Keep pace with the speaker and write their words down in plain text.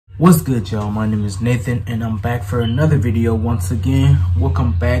What's good, y'all? My name is Nathan and I'm back for another video once again.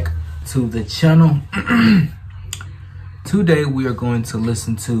 Welcome back to the channel. Today we are going to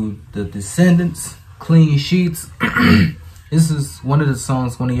listen to the Descendents, Clean Sheets. This is one of the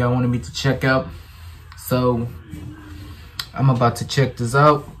songs one of y'all wanted me to check out, so I'm about to check this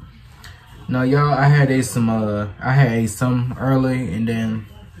out. Now y'all, I had ate some early and then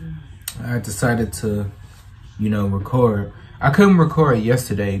I decided to record. I couldn't record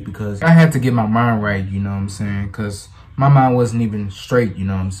yesterday because I had to get my mind right, you know what I'm saying? Because my mind wasn't even straight, you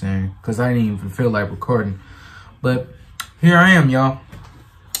know what I'm saying? Because I didn't even feel like recording. But here I am, y'all.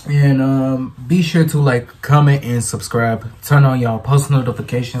 And be sure to like, comment, and subscribe. Turn on y'all post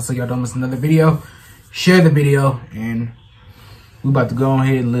notifications so y'all don't miss another video. Share the video, and we about to go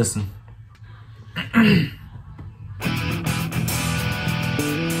ahead and listen.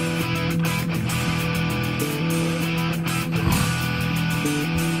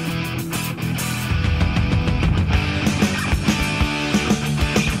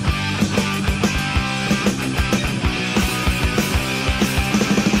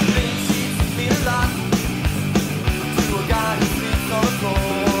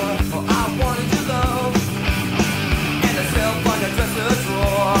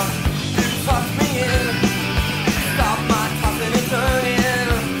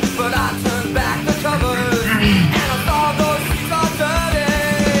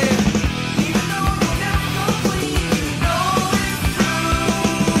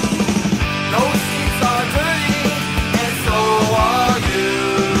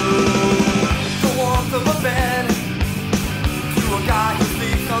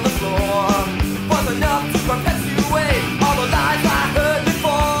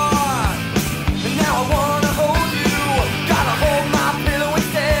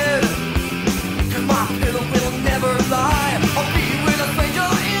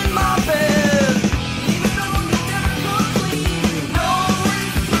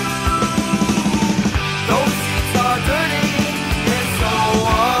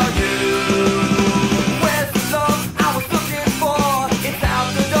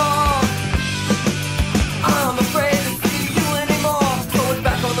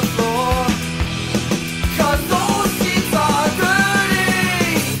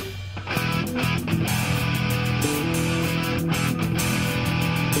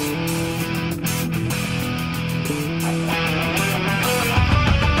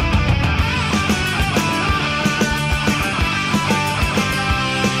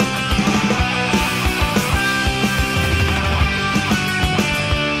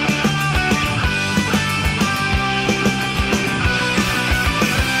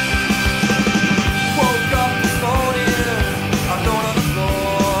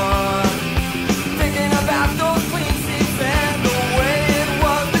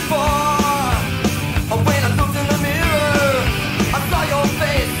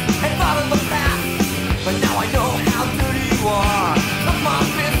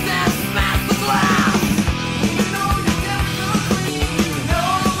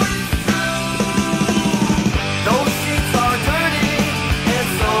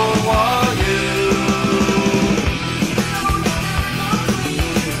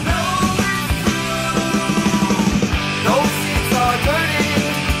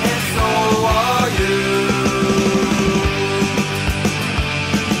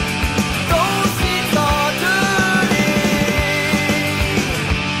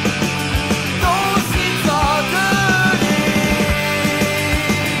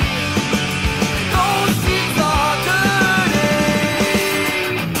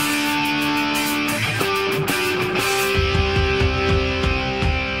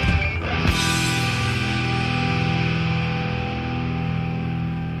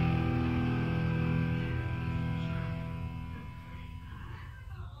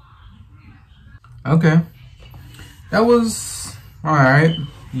 Okay, that was alright,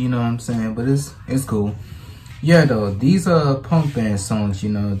 you know what I'm saying, but it's cool. Yeah, though, these punk band songs,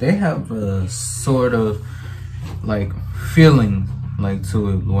 they have a sort of like feeling like to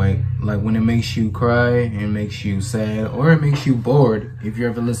it, like when it makes you cry, it makes you sad, or it makes you bored if you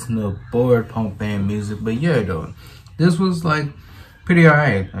ever listen to bored punk band music. But yeah, though, this was like pretty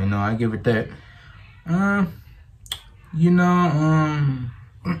alright. I give it that.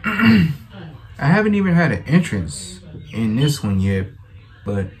 I haven't even had an entrance in this one yet,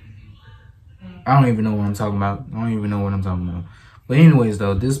 but I don't even know what I'm talking about. But anyways,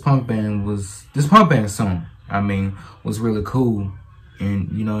 though, this punk band song, was really cool,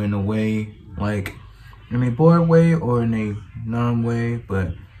 and in a way, like in a bored way or in a numb way.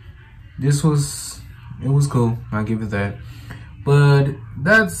 But it was cool. I'll give it that. But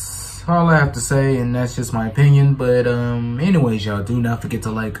that's all I have to say, and that's just my opinion. But anyways, y'all, do not forget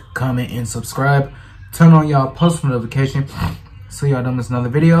to like, comment, and subscribe. Turn on y'all post notification so y'all don't miss another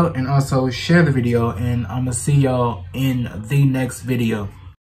video, and also share the video, and I'm gonna see y'all in the next video.